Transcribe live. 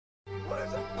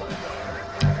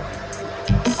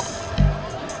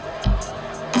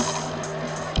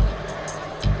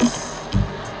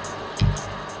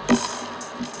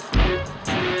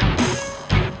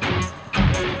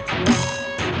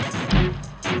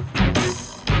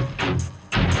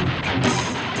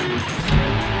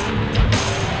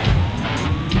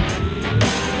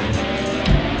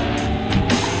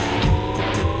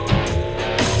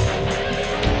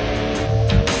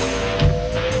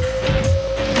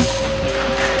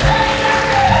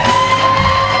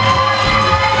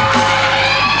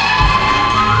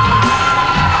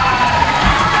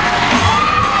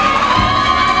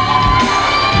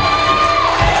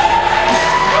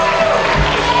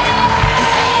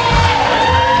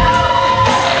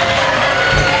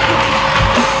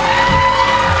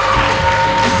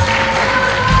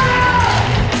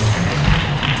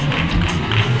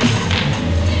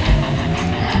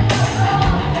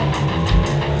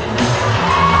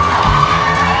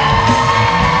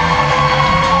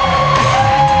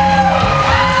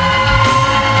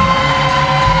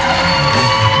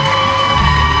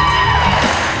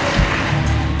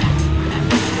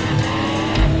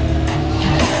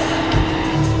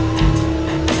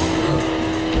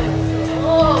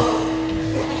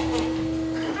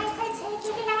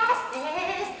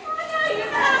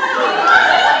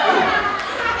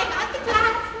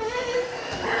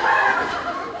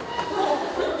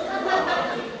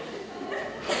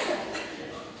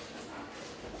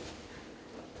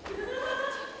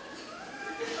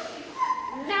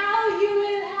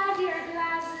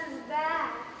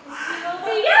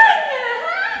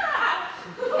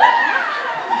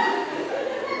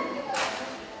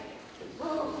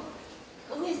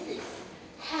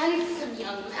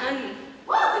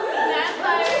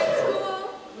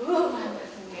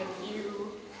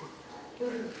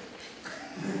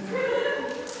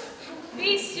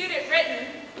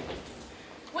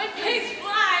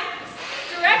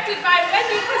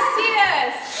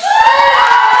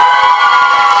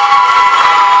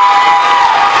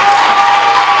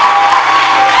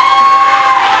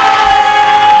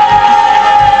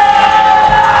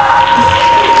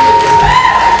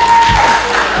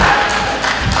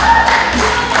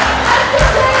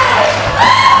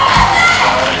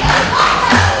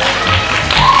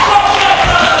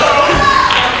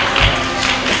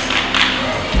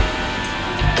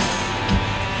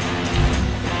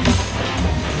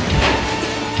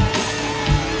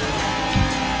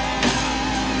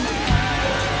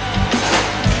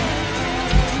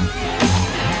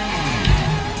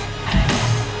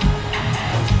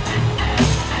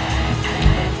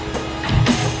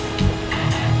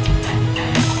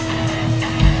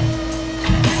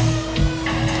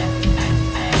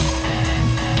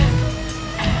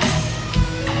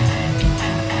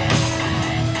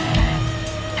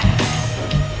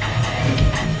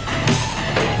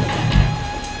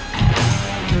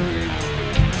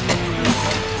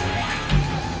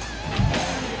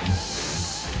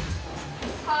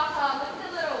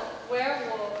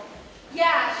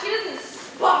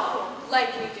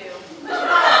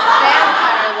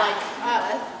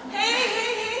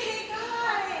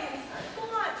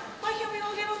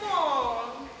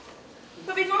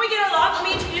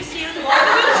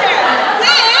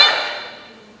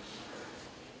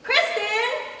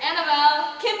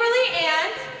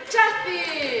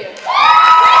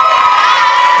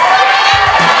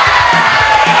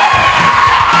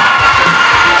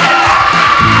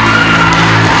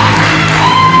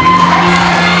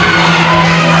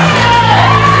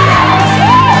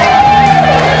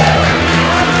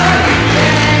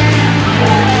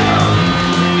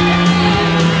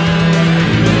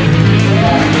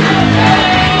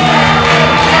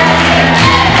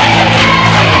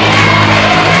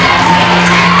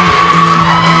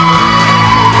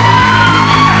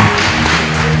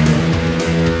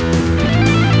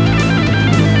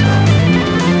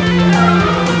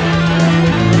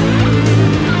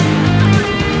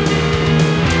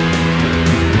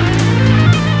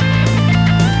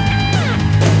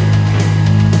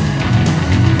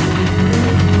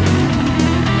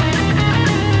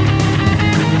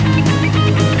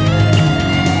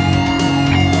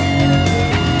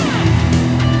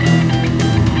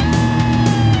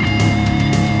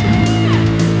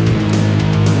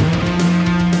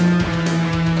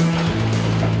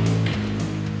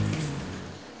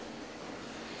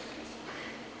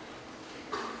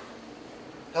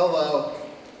Hello,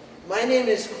 my name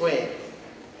is Quinn,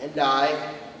 and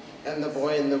I am the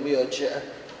boy in the wheelchair.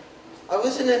 I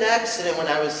was in an accident when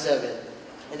I was 7,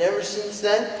 and ever since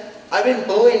then, I've been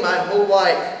bullied my whole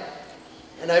life,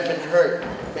 and I've been hurt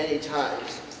many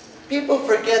times. People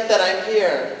forget that I'm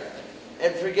here,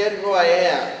 and forget who I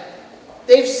am.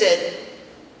 They've said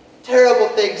terrible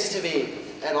things to me,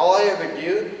 and all I ever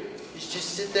do is just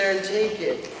sit there and take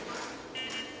it.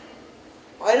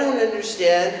 I don't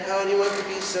understand how anyone could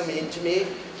be so mean to me.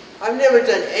 I've never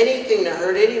done anything to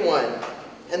hurt anyone.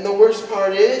 And the worst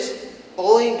part is,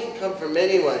 bullying can come from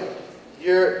anyone.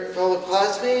 Your fellow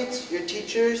classmates, your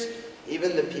teachers,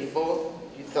 even the people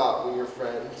you thought were your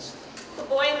friends. The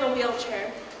boy in the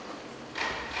wheelchair.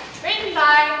 Written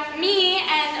by me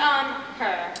and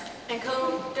her, and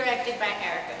co-directed by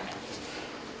Erica.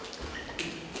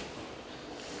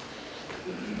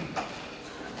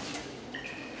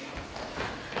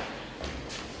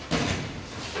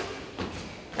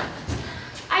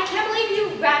 I can't believe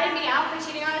you ratted me out for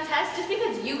cheating on a test just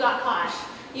because you got caught.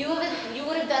 You would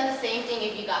have done the same thing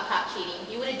if you got caught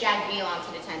cheating. You would have dragged me along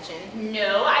to detention.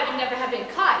 No, I would never have been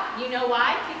caught. You know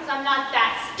why? Because I'm not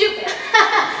that stupid.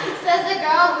 Says the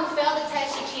girl who failed the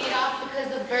test she cheated off because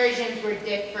the versions were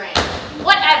different.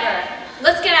 Whatever.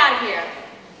 Let's get out of here.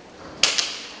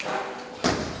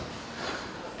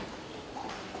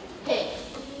 Hey,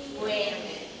 wait a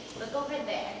minute. Look over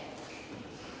there.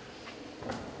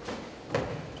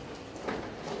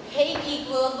 Hey,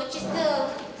 Equals, what you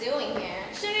still doing here?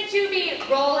 Shouldn't you be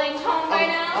rolling home by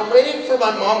now? I'm waiting for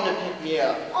my mom to pick me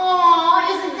up. Aw,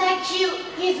 isn't that cute?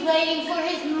 He's waiting for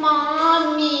his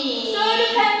mommy. So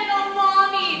dependent on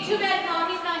mommy. Too bad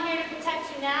mommy's not here to protect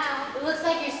you now. It looks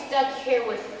like you're stuck here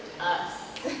with us.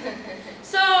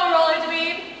 So, roller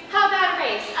dweeb, how about a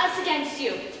race? Us against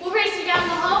you. We'll race you down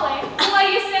the hallway. What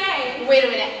do you say? Wait a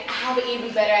minute, I have an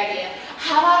even better idea.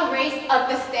 How about a race up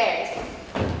the stairs?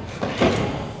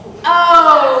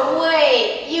 Oh,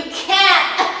 wait, you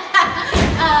can't.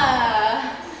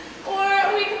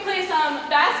 Or we could play some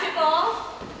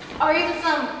basketball. Or even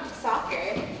some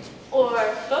soccer. Or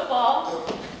football.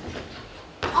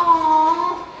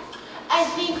 Aww, I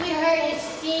think we hurt his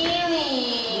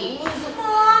feelings.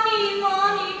 Mommy,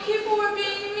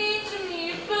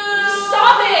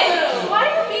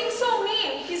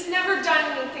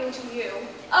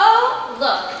 Oh,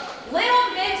 look.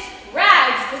 Little Miss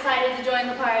Rags decided to join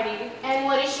the party. And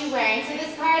what is she wearing to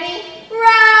this party?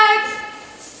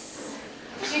 Rags!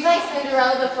 She's like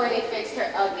Cinderella before they fixed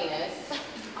her ugliness.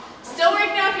 Still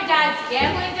working off your dad's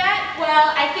gambling debt?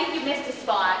 Well, I think you missed a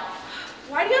spot.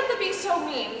 Why do you have to be so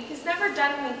mean? He's never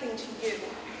done anything to you.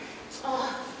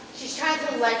 Oh, she's trying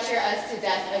to lecture us to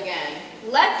death again.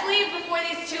 Let's leave before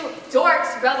these two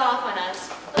dorks rub off on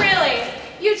us. Really,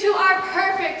 you two are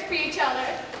perfect for each other.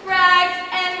 Rags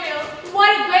and Wheels, what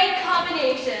a great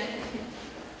combination.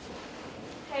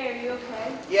 Hey, are you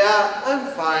okay? Yeah,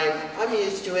 I'm fine. I'm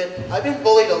used to it. I've been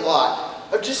bullied a lot.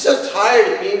 I'm just so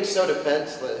tired of being so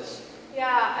defenseless.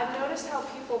 Yeah, I've noticed how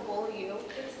people bully you.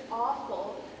 It's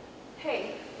awful.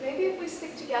 Hey, maybe if we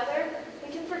stick together,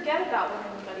 we can forget about what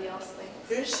anybody else thinks.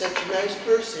 You're such a nice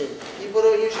person. People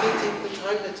don't usually take the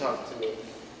time to talk to me.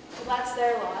 Well, that's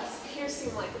their loss. You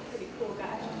seem like a pretty cool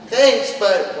guy. Thanks,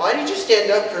 but why did you stand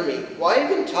up for me? Why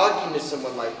even talking to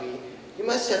someone like me? You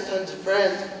must have tons of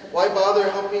friends. Why bother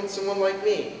helping someone like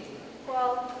me?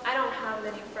 Well, I don't have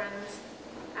many friends.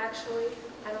 Actually,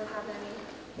 I don't have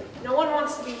any. No one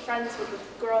wants to be friends with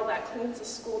a girl that cleans a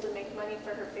school to make money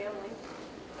for her family.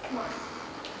 Come on.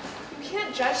 You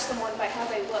can't judge someone by how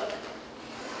they look.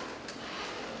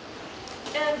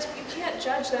 And you can't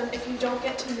judge them if you don't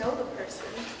get to know the person.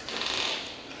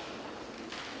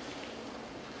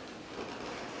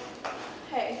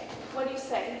 Hey, what do you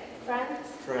say? Friends?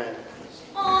 Friends.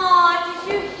 Aw,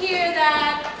 did you hear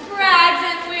that? Rags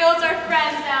and Wheels are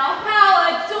friends now.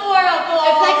 How adorable!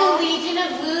 It's like a legion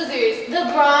of losers, the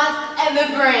bronze and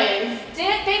the brains.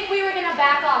 Didn't think we were gonna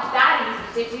back off that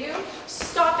easy, did you?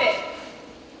 Stop it!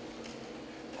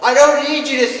 I don't need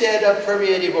you to stand up for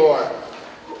me anymore.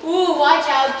 Ooh, watch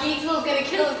out, Geeksville's gonna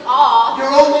kill us all.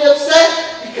 You're only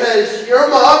upset because your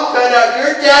mom found out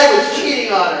your dad was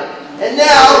cheating on her. And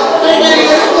now they're getting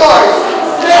a divorce.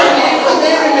 Maybe when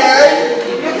they were married,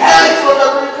 your parents will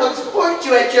never come support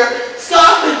you at your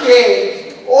soccer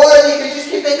games. Or they could just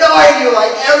keep ignoring you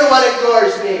like everyone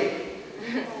ignores me.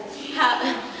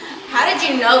 How did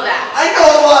you know that? I know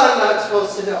a lot I'm not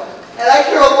supposed to know. And I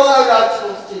hear a lot I'm not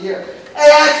supposed to hear. And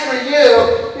as for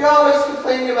you, you're always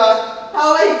complaining about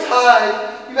how many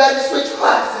times you've had to switch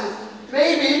classes.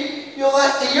 Maybe you'll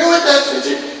last a year without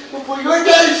switching before your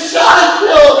dad is shot and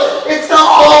killed. It's the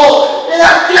hole in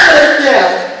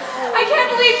Afghanistan. I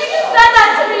can't believe you just said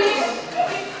that to me.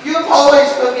 You've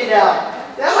always put me down.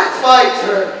 Now it's my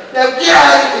turn. Now get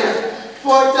out of here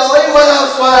before I tell anyone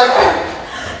else what I've heard.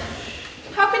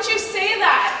 How could you say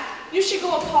that? You should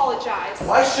go apologize.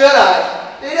 Why should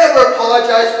I? They never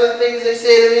apologize for the things they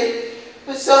say to me.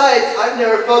 Besides, I've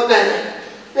never felt better.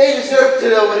 They deserve to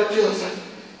know what it feels like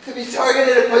to be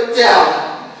targeted and put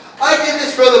down. I did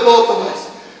this for the both of us.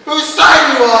 Whose side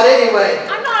are you on anyway?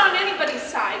 I'm not on anybody's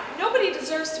side. Nobody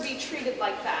deserves to be treated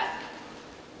like that.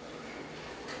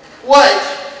 What?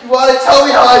 You want to tell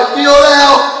me how I feel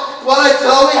now? You want to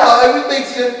tell me how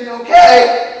everything's going to be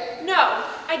okay? No,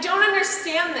 I don't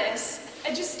understand this.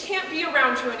 I just can't be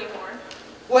around you anymore.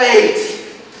 Wait.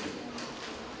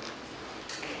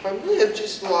 I may have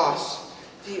just lost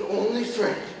the only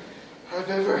friend I've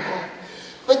ever had.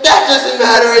 But that doesn't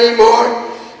matter anymore.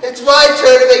 It's my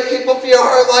turn to make people feel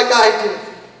hurt like I did.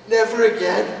 Never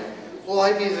again will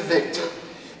I be the victim.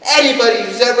 Anybody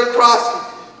who's ever crossed me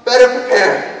better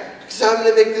prepare, because I'm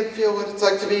going to make them feel what it's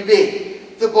like to be me,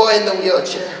 the boy in the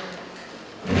wheelchair.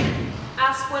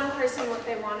 Ask one person what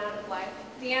they want out of life.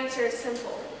 The answer is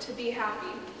simple: to be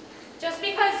happy. Just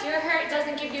because you're hurt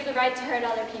doesn't give you the right to hurt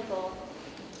other people.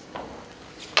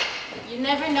 You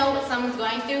never know what someone's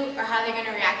going through or how they're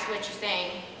gonna react to what you're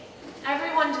saying.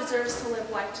 Everyone deserves to live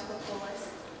life to the fullest.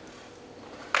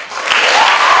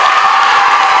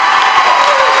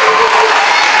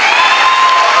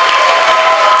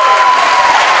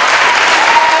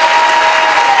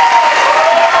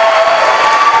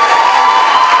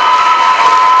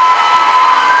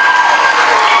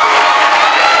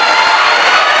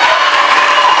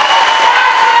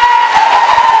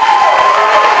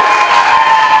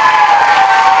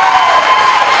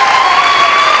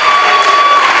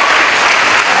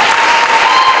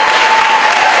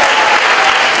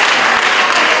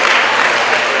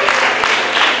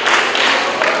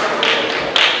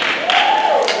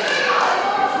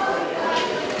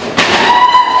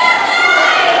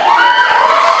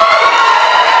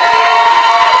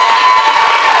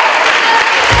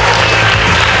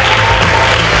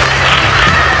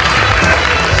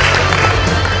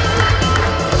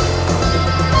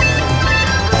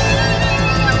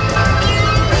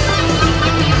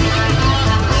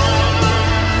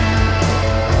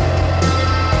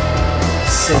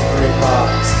 Sacred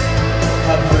heart,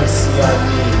 have mercy on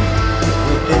me.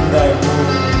 Within thy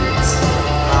wounds,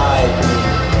 hide me.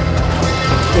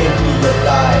 Give me your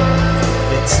life,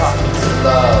 then taught me to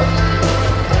love.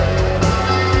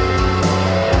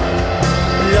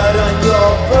 Blood on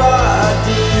your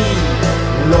body,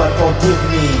 Lord forgive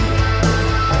me.